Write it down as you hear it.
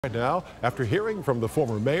Right now, after hearing from the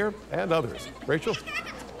former mayor and others. Rachel?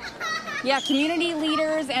 Yeah, community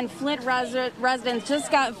leaders and Flint residents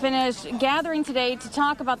just got finished gathering today to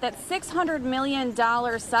talk about that $600 million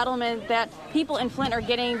settlement that people in Flint are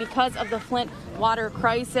getting because of the Flint water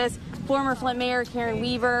crisis. Former Flint Mayor Karen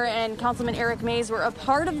Weaver and Councilman Eric Mays were a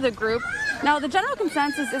part of the group. Now, the general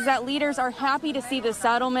consensus is that leaders are happy to see the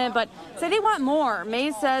settlement, but say they want more.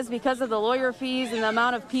 Mays says because of the lawyer fees and the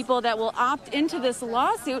amount of people that will opt into this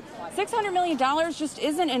lawsuit, $600 million just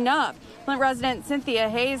isn't enough. Flint resident Cynthia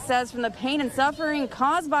Hayes says from the pain and suffering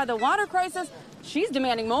caused by the water crisis, she's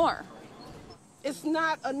demanding more. It's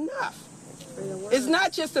not enough. It's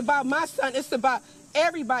not just about my son, it's about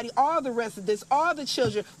everybody, all the residents, all the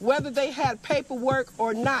children, whether they had paperwork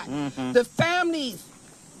or not. The families,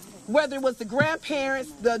 whether it was the grandparents,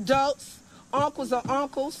 the adults, uncles or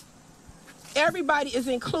uncles, everybody is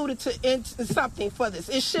included in something for this.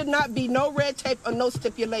 It should not be no red tape or no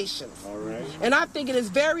stipulations. All right. And I think it is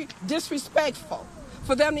very disrespectful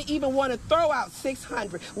for them to even want to throw out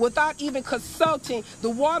 600 without even consulting the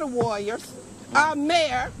water warriors, our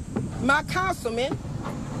mayor, my councilman.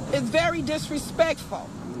 It's very disrespectful.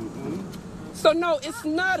 So no, it's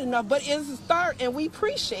not enough, but it's a start and we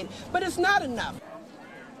appreciate it, but it's not enough.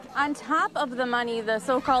 On top of the money, the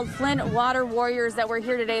so-called Flint water warriors that were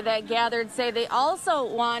here today that gathered say they also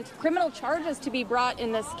want criminal charges to be brought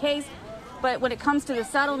in this case. But when it comes to the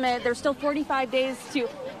settlement, there's still 45 days to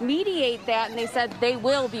mediate that, and they said they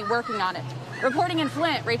will be working on it. Reporting in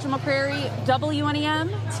Flint, Rachel McCrary, WNEM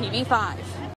TV 5.